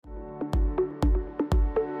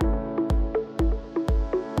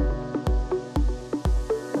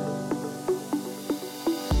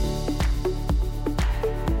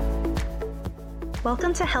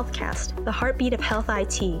Welcome to HealthCast, the heartbeat of health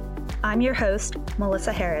IT. I'm your host,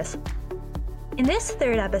 Melissa Harris. In this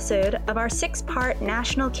third episode of our 6-part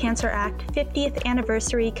National Cancer Act 50th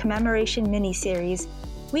Anniversary Commemoration mini-series,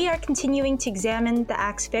 we are continuing to examine the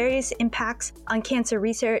Act's various impacts on cancer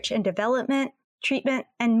research and development, treatment,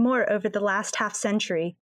 and more over the last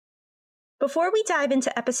half-century. Before we dive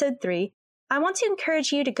into Episode 3, I want to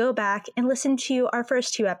encourage you to go back and listen to our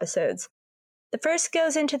first 2 episodes. The first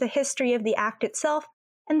goes into the history of the Act itself,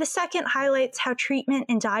 and the second highlights how treatment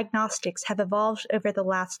and diagnostics have evolved over the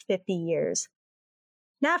last 50 years.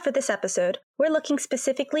 Now for this episode, we're looking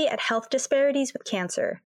specifically at health disparities with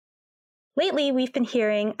cancer. Lately, we've been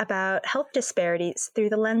hearing about health disparities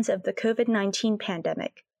through the lens of the COVID-19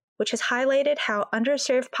 pandemic, which has highlighted how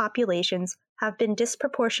underserved populations have been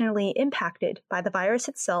disproportionately impacted by the virus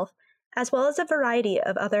itself, as well as a variety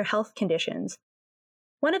of other health conditions.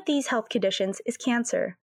 One of these health conditions is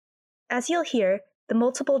cancer. As you'll hear, the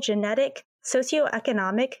multiple genetic,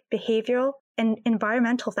 socioeconomic, behavioral, and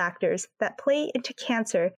environmental factors that play into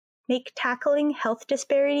cancer make tackling health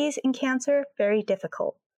disparities in cancer very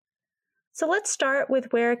difficult. So let's start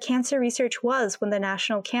with where cancer research was when the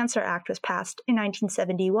National Cancer Act was passed in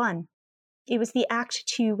 1971. It was the act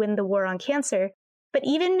to win the war on cancer, but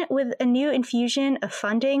even with a new infusion of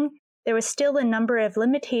funding, there was still a number of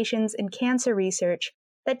limitations in cancer research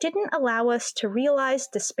that didn't allow us to realize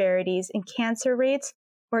disparities in cancer rates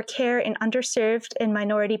or care in underserved and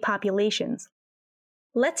minority populations.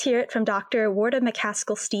 Let's hear it from Dr. Warda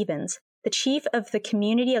McCaskill-Stephens, the chief of the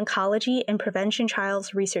Community Oncology and Prevention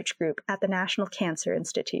Trials Research Group at the National Cancer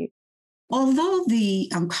Institute. Although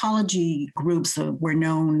the oncology groups were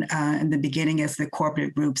known in the beginning as the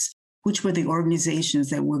cooperative groups, which were the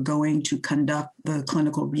organizations that were going to conduct the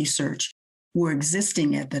clinical research, were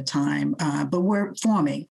existing at the time, but were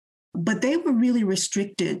forming. But they were really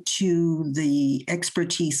restricted to the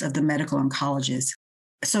expertise of the medical oncologists.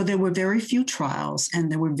 So there were very few trials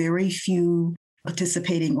and there were very few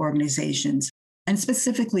participating organizations. And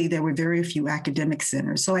specifically, there were very few academic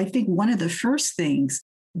centers. So I think one of the first things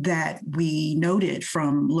that we noted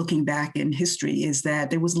from looking back in history is that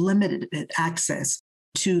there was limited access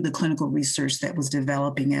to the clinical research that was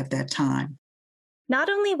developing at that time. Not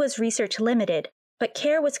only was research limited, but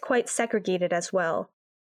care was quite segregated as well.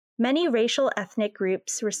 Many racial ethnic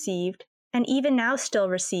groups received, and even now still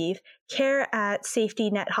receive, care at safety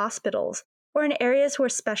net hospitals, or in areas where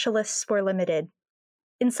specialists were limited.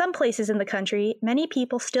 In some places in the country, many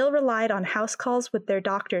people still relied on house calls with their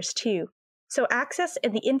doctors too, so access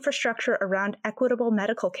and the infrastructure around equitable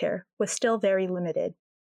medical care was still very limited.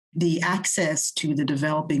 The access to the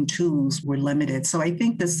developing tools were limited. So I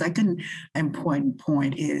think the second important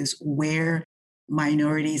point is where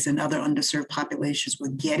minorities and other underserved populations were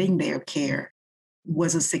getting their care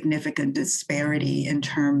was a significant disparity in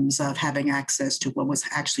terms of having access to what was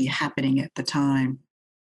actually happening at the time.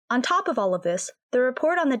 On top of all of this, the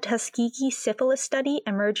report on the Tuskegee syphilis study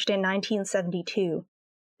emerged in 1972.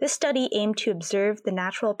 This study aimed to observe the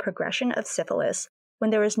natural progression of syphilis when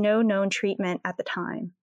there was no known treatment at the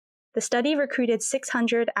time. The study recruited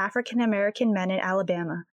 600 African American men in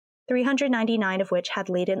Alabama, 399 of which had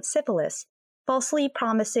latent syphilis, falsely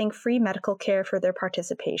promising free medical care for their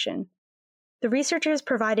participation. The researchers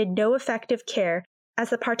provided no effective care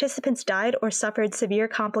as the participants died or suffered severe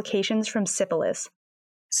complications from syphilis.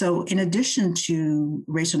 So in addition to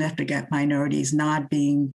racial and ethnic minorities not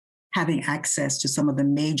having access to some of the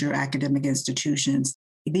major academic institutions,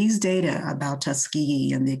 these data about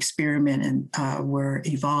Tuskegee and the experiment were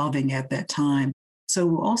evolving at that time. So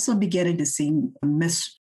we're also beginning to see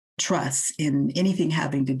mistrust in anything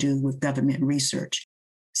having to do with government research.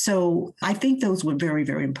 So I think those were very,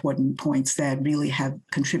 very important points that really have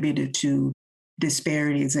contributed to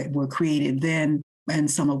disparities that were created then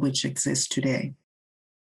and some of which exist today.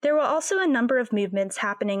 There were also a number of movements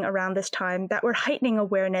happening around this time that were heightening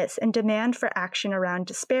awareness and demand for action around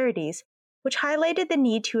disparities, which highlighted the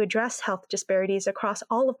need to address health disparities across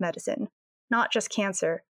all of medicine, not just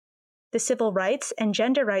cancer. The civil rights and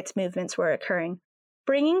gender rights movements were occurring,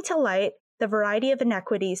 bringing to light the variety of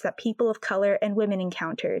inequities that people of color and women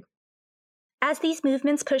encountered. As these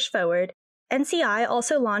movements pushed forward, NCI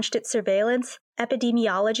also launched its surveillance,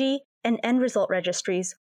 epidemiology, and end result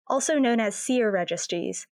registries, also known as SEER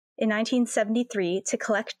registries, in 1973 to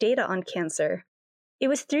collect data on cancer. It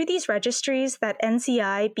was through these registries that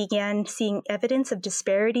NCI began seeing evidence of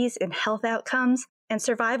disparities in health outcomes and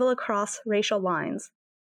survival across racial lines.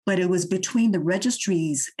 But it was between the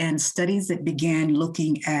registries and studies that began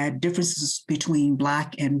looking at differences between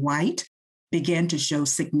Black and white began to show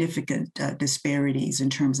significant disparities in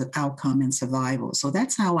terms of outcome and survival. So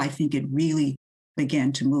that's how I think it really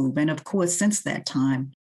began to move. And of course, since that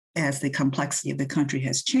time, as the complexity of the country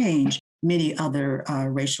has changed, many other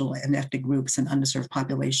racial and ethnic groups and underserved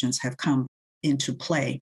populations have come into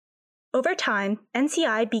play. Over time,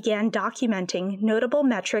 NCI began documenting notable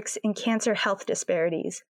metrics in cancer health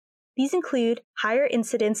disparities. These include higher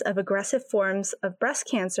incidence of aggressive forms of breast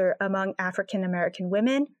cancer among African American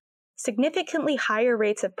women, significantly higher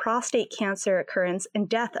rates of prostate cancer occurrence and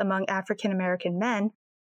death among African American men,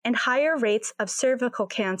 and higher rates of cervical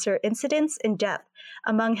cancer incidence and death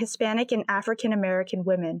among Hispanic and African American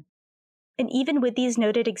women. And even with these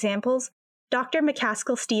noted examples, Dr.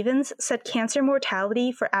 McCaskill-Stephens said cancer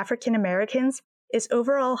mortality for African Americans is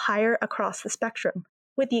overall higher across the spectrum,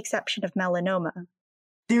 with the exception of melanoma.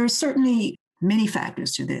 There are certainly many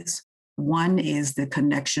factors to this. One is the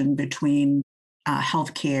connection between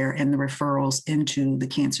healthcare and the referrals into the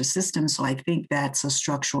cancer system. So I think that's a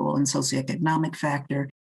structural and socioeconomic factor.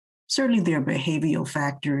 Certainly there are behavioral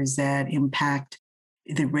factors that impact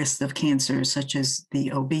the risk of cancer, such as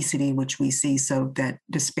the obesity, which we see, so that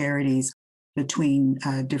disparities between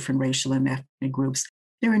different racial and ethnic groups.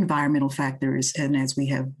 There are environmental factors, and as we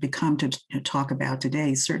have become to talk about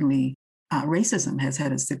today, certainly racism has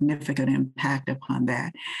had a significant impact upon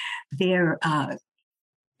that. There,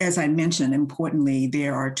 as I mentioned, importantly,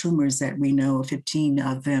 there are tumors that we know, 15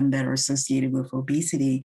 of them that are associated with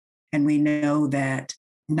obesity, and we know that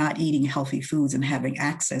not eating healthy foods and having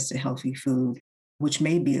access to healthy food, which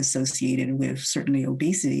may be associated with certainly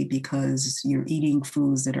obesity because you're eating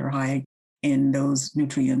foods that are high in those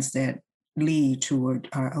nutrients that lead toward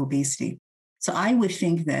obesity. So I would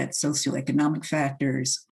think that socioeconomic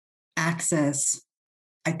factors, access,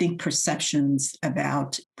 I think perceptions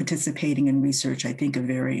about participating in research, I think are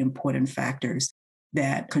very important factors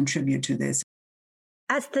that contribute to this.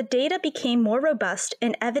 As the data became more robust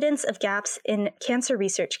and evidence of gaps in cancer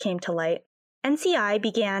research came to light, NCI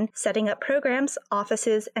began setting up programs,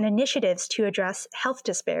 offices, and initiatives to address health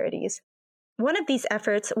disparities. One of these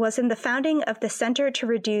efforts was in the founding of the Center to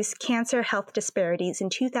Reduce Cancer Health Disparities in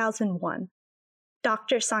 2001.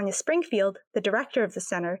 Dr. Sonia Springfield, the director of the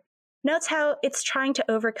center, notes how it's trying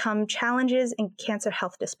to overcome challenges in cancer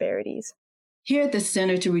health disparities. Here at the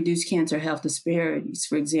Center to Reduce Cancer Health Disparities,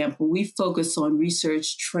 for example, we focus on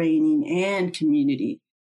research, training, and community.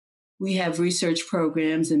 We have research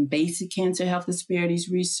programs in basic cancer health disparities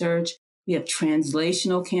research. We have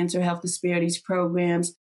translational cancer health disparities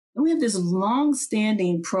programs. And we have this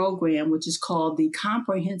long-standing program, which is called the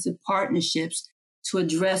Comprehensive Partnerships to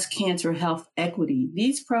Address Cancer Health Equity.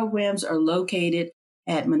 These programs are located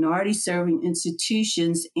at minority-serving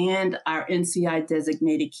institutions and our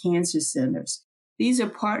NCI-designated cancer centers. These are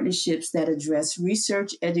partnerships that address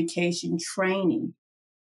research, education, training,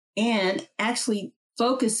 and actually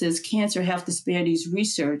focuses cancer health disparities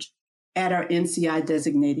research at our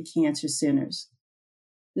NCI-designated cancer centers.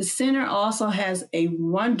 The center also has a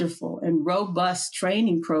wonderful and robust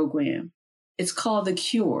training program. It's called the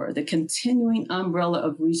CURE, the Continuing Umbrella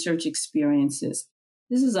of Research Experiences.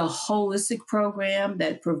 This is a holistic program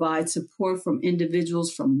that provides support from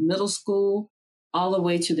individuals from middle school all the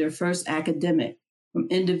way to their first academic, from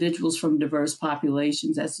individuals from diverse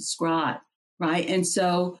populations as described, right? And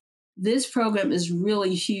so this program is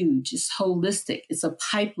really huge. It's holistic. It's a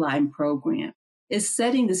pipeline program. It's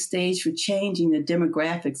setting the stage for changing the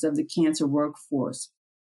demographics of the cancer workforce.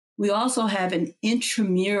 We also have an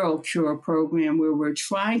intramural CURE program where we're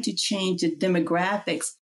trying to change the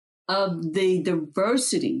demographics of the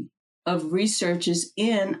diversity of researchers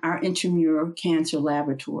in our intramural cancer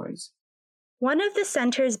laboratories. One of the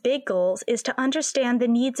center's big goals is to understand the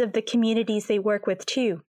needs of the communities they work with,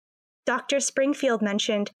 too. Dr. Springfield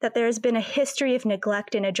mentioned that there has been a history of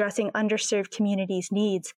neglect in addressing underserved communities'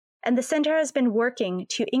 needs, and the center has been working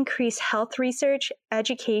to increase health research,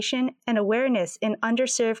 education, and awareness in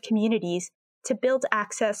underserved communities to build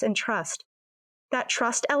access and trust. That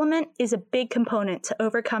trust element is a big component to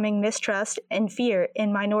overcoming mistrust and fear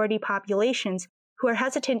in minority populations who are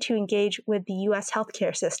hesitant to engage with the U.S.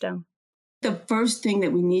 healthcare system. The first thing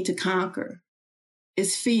that we need to conquer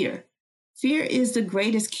is fear. Fear is the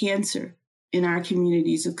greatest cancer in our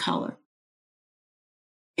communities of color.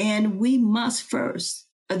 And we must first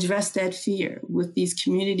address that fear with these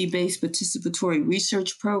community-based participatory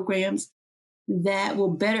research programs that will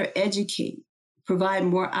better educate, provide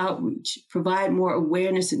more outreach, provide more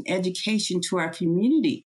awareness and education to our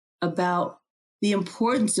community about the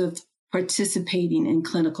importance of participating in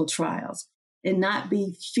clinical trials and not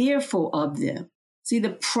be fearful of them. See,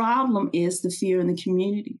 the problem is the fear in the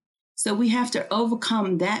community. So we have to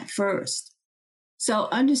overcome that first. So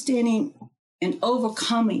understanding and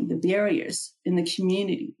overcoming the barriers in the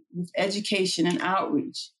community with education and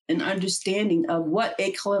outreach and understanding of what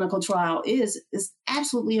a clinical trial is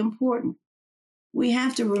absolutely important. We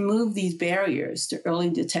have to remove these barriers to early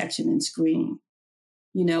detection and screening.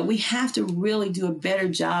 We have to really do a better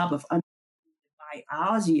job of understanding the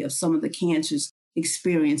biology of some of the cancers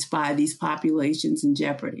experienced by these populations in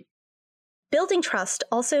jeopardy. Building trust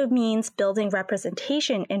also means building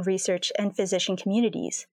representation in research and physician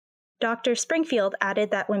communities. Dr. Springfield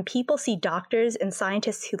added that when people see doctors and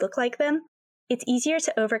scientists who look like them, it's easier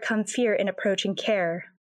to overcome fear in approaching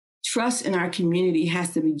care. Trust in our community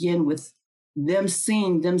has to begin with them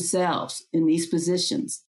seeing themselves in these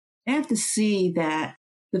positions. They have to see that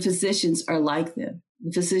the physicians are like them.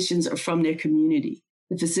 The physicians are from their community.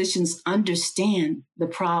 The physicians understand the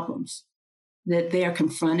problems that they are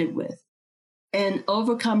confronted with. And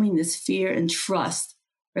overcoming this fear and trust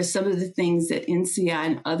are some of the things that NCI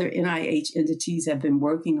and other NIH entities have been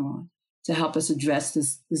working on to help us address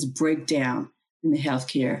this breakdown in the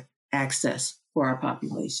healthcare access for our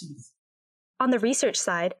populations. On the research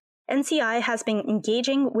side, NCI has been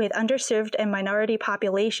engaging with underserved and minority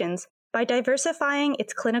populations by diversifying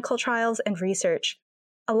its clinical trials and research.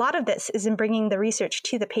 A lot of this is in bringing the research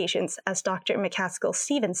to the patients, as Dr.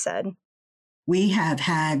 McCaskill-Stephens said. We have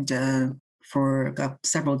had, for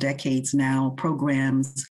several decades now,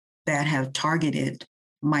 programs that have targeted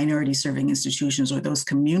minority serving institutions or those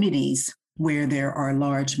communities where there are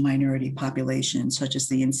large minority populations, such as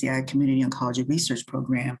the NCI Community Oncology Research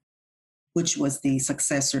Program, which was the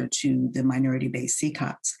successor to the minority-based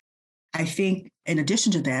CCOPs. I think in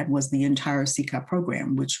addition to that was the entire CCOP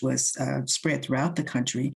program, which was spread throughout the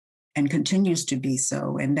country and continues to be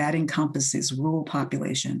so, and that encompasses rural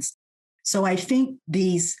populations. So I think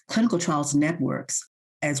these clinical trials networks,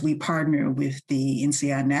 as we partner with the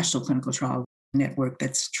NCI National Clinical Trial Network,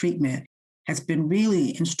 that's treatment, has been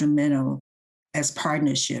really instrumental as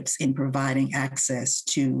partnerships in providing access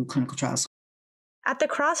to clinical trials. At the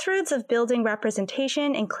crossroads of building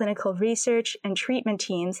representation in clinical research and treatment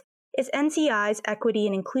teams is NCI's Equity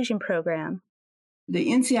and Inclusion Program. The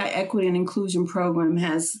NCI Equity and Inclusion Program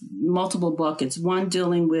has multiple buckets, one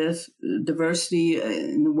dealing with diversity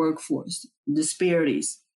in the workforce,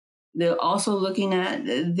 disparities. They're also looking at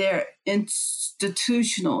their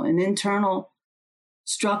institutional and internal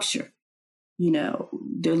structure.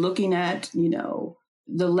 They're looking at,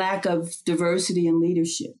 the lack of diversity in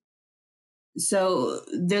leadership. So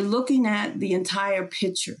they're looking at the entire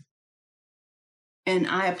picture. And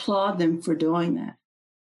I applaud them for doing that.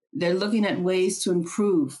 They're looking at ways to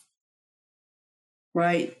improve,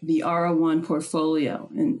 right, the R01 portfolio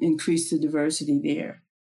and increase the diversity there.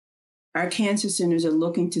 Our cancer centers are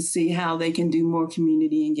looking to see how they can do more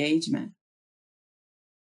community engagement,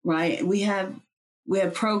 right? We have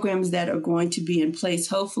programs that are going to be in place,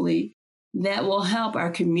 hopefully, that will help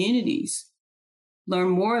our communities learn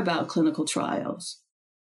more about clinical trials.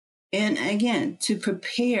 And again, to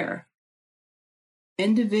prepare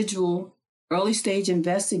individual early stage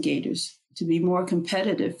investigators to be more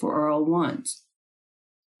competitive for R01s.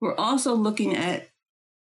 We're also looking at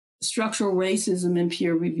structural racism in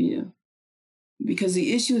peer review, because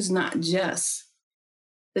the issue is not just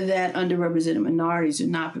that underrepresented minorities are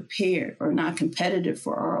not prepared or not competitive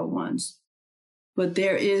for R01s, but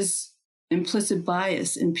there is implicit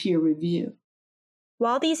bias in peer review.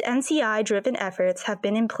 While these NCI-driven efforts have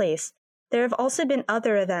been in place, there have also been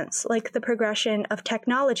other events like the progression of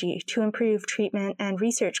technology to improve treatment and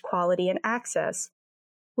research quality and access.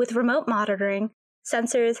 With remote monitoring,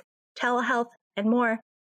 sensors, telehealth, and more,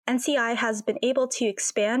 NCI has been able to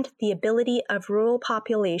expand the ability of rural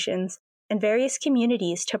populations and various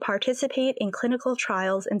communities to participate in clinical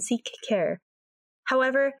trials and seek care.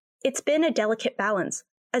 However, it's been a delicate balance,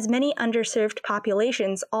 as many underserved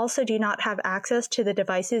populations also do not have access to the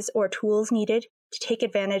devices or tools needed to take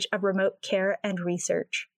advantage of remote care and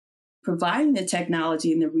research. Providing the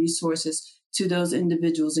technology and the resources to those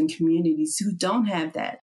individuals and communities who don't have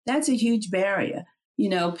that, that's a huge barrier.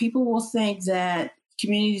 People will think that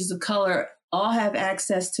communities of color all have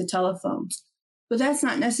access to telephones, but that's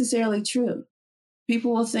not necessarily true.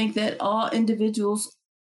 People will think that all individuals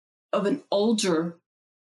of an older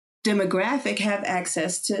demographic have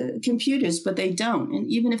access to computers, but they don't. And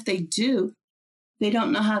even if they do, they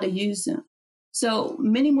don't know how to use them. So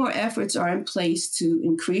many more efforts are in place to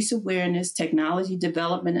increase awareness, technology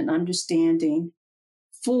development, and understanding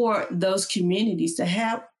for those communities to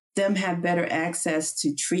help them have better access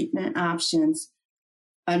to treatment options,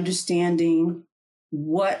 understanding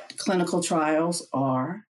what clinical trials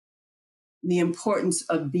are, the importance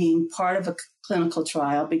of being part of a clinical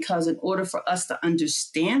trial, because in order for us to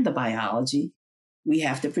understand the biology, we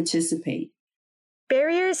have to participate.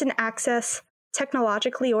 Barriers in access,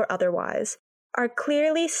 technologically or otherwise, are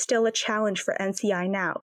clearly still a challenge for NCI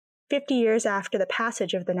now, 50 years after the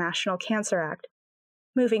passage of the National Cancer Act.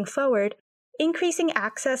 Moving forward, increasing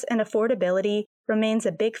access and affordability remains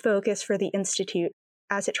a big focus for the Institute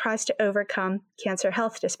as it tries to overcome cancer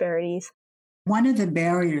health disparities. One of the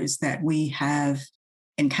barriers that we have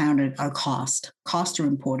encountered are cost. Costs are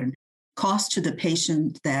important. Cost to the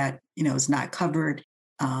patient that is not covered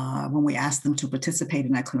when we ask them to participate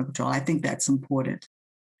in that clinical trial. I think that's important.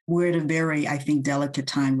 We're at a very, I think, delicate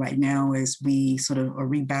time right now as we sort of are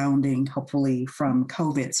rebounding, hopefully, from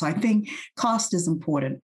COVID. So I think cost is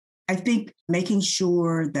important. I think making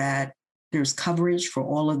sure that there's coverage for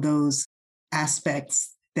all of those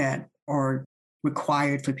aspects that are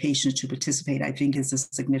required for patients to participate, I think is a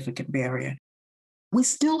significant barrier. We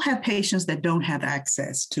still have patients that don't have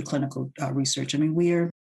access to clinical research. I mean, we're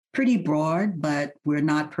pretty broad, but we're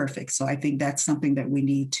not perfect. So I think that's something that we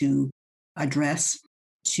need to address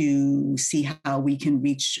to see how we can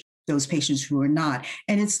reach those patients who are not.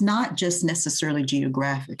 And it's not just necessarily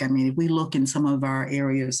geographic. I mean, if we look in some of our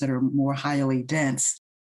areas that are more highly dense,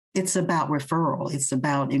 it's about referral. It's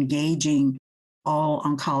about engaging all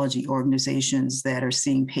oncology organizations that are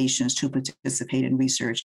seeing patients to participate in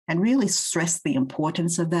research and really stress the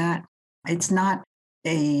importance of that. It's not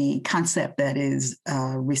a concept that is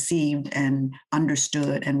received and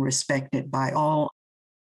understood and respected by all.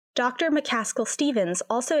 Dr. McCaskill-Stephens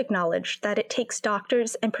also acknowledged that it takes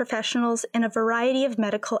doctors and professionals in a variety of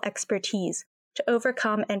medical expertise to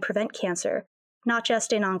overcome and prevent cancer, not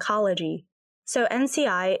just in oncology. So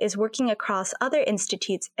NCI is working across other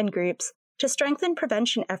institutes and groups to strengthen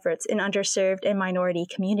prevention efforts in underserved and minority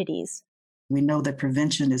communities. We know that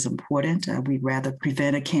prevention is important. We'd rather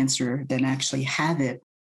prevent a cancer than actually have it.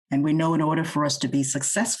 And we know in order for us to be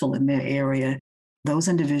successful in that area, those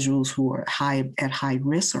individuals who are at high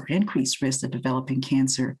risk or increased risk of developing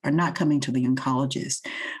cancer are not coming to the oncologist,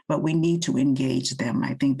 but we need to engage them.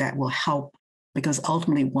 I think that will help because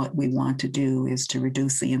ultimately what we want to do is to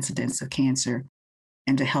reduce the incidence of cancer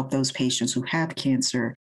and to help those patients who have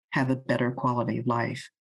cancer have a better quality of life.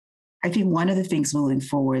 I think one of the things moving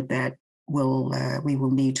forward that we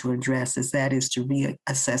will need to address is to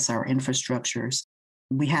reassess our infrastructures.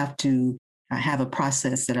 We have to have a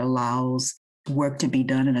process that allows work to be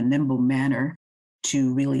done in a nimble manner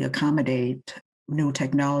to really accommodate new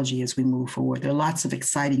technology as we move forward. There are lots of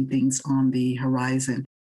exciting things on the horizon.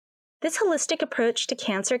 This holistic approach to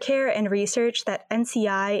cancer care and research that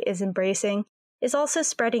NCI is embracing is also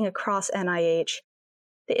spreading across NIH.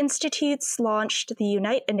 The Institutes launched the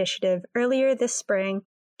Unite initiative earlier this spring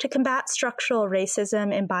to combat structural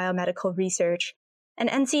racism in biomedical research, and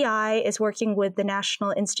NCI is working with the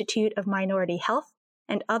National Institute of Minority Health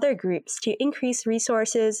and other groups to increase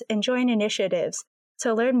resources and join initiatives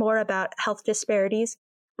to learn more about health disparities,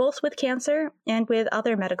 both with cancer and with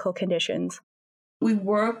other medical conditions. We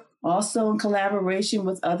work also in collaboration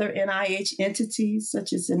with other NIH entities,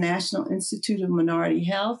 such as the National Institute of Minority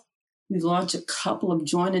Health. We've launched a couple of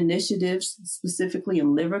joint initiatives, specifically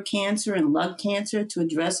in liver cancer and lung cancer, to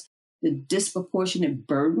address the disproportionate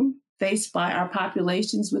burden faced by our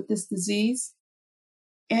populations with this disease.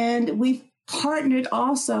 And we've partnered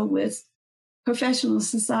also with professional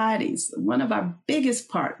societies. One of our biggest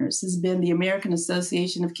partners has been the American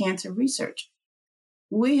Association of Cancer Research.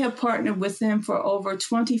 We have partnered with them for over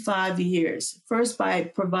 25 years, first by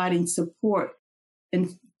providing support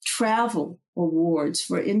and travel awards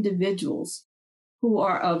for individuals who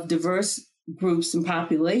are of diverse groups and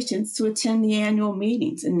populations to attend the annual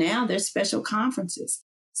meetings. And now there's special conferences.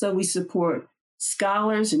 So we support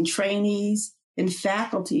scholars and trainees and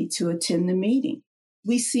faculty to attend the meeting.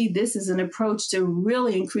 We see this as an approach to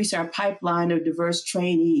really increase our pipeline of diverse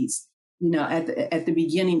trainees, at the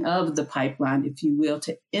beginning of the pipeline, if you will,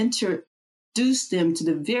 to introduce them to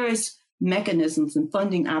the various mechanisms and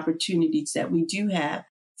funding opportunities that we do have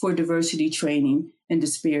for diversity training and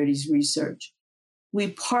disparities research.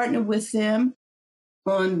 We partner with them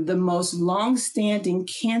on the most longstanding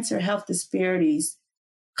cancer health disparities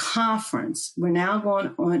conference. We're now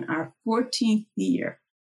going on our 14th year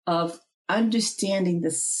of understanding the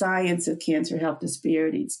science of cancer health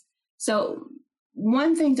disparities. So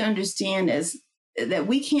one thing to understand is that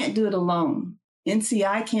we can't do it alone.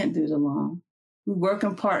 NCI can't do it alone. We work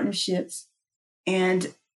in partnerships,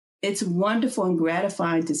 and it's wonderful and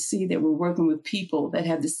gratifying to see that we're working with people that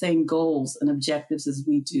have the same goals and objectives as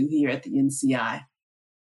we do here at the NCI.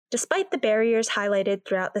 Despite the barriers highlighted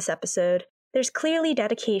throughout this episode, there's clearly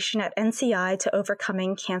dedication at NCI to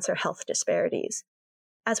overcoming cancer health disparities.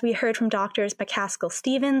 As we heard from Drs.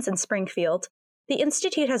 McCaskill-Stephens and Springfield, The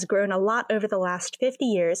Institute has grown a lot over the last 50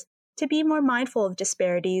 years to be more mindful of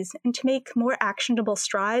disparities and to make more actionable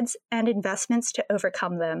strides and investments to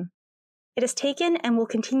overcome them. It has taken and will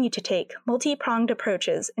continue to take multi-pronged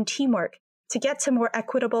approaches and teamwork to get to more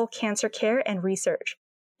equitable cancer care and research,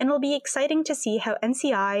 and it will be exciting to see how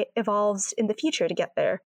NCI evolves in the future to get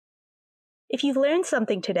there. If you've learned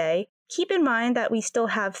something today, keep in mind that we still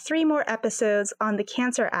have 3 more episodes on the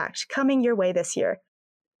Cancer Act coming your way this year.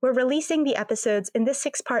 We're releasing the episodes in this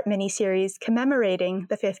 6-part miniseries commemorating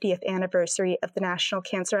the 50th anniversary of the National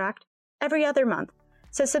Cancer Act every other month.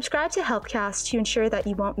 So subscribe to HealthCast to ensure that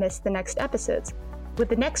you won't miss the next episodes, with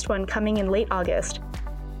the next one coming in late August.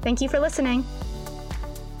 Thank you for listening.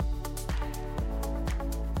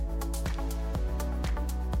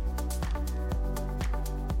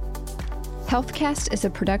 HealthCast is a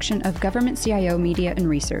production of Government CIO Media and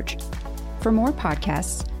Research. For more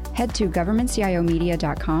podcasts, head to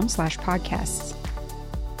governmentciomedia.com/podcasts.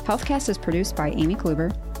 HealthCast is produced by Amy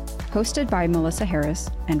Kluber, hosted by Melissa Harris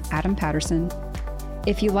and Adam Patterson.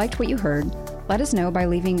 If you liked what you heard, let us know by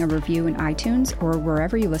leaving a review in iTunes or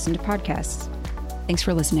wherever you listen to podcasts. Thanks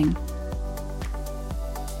for listening.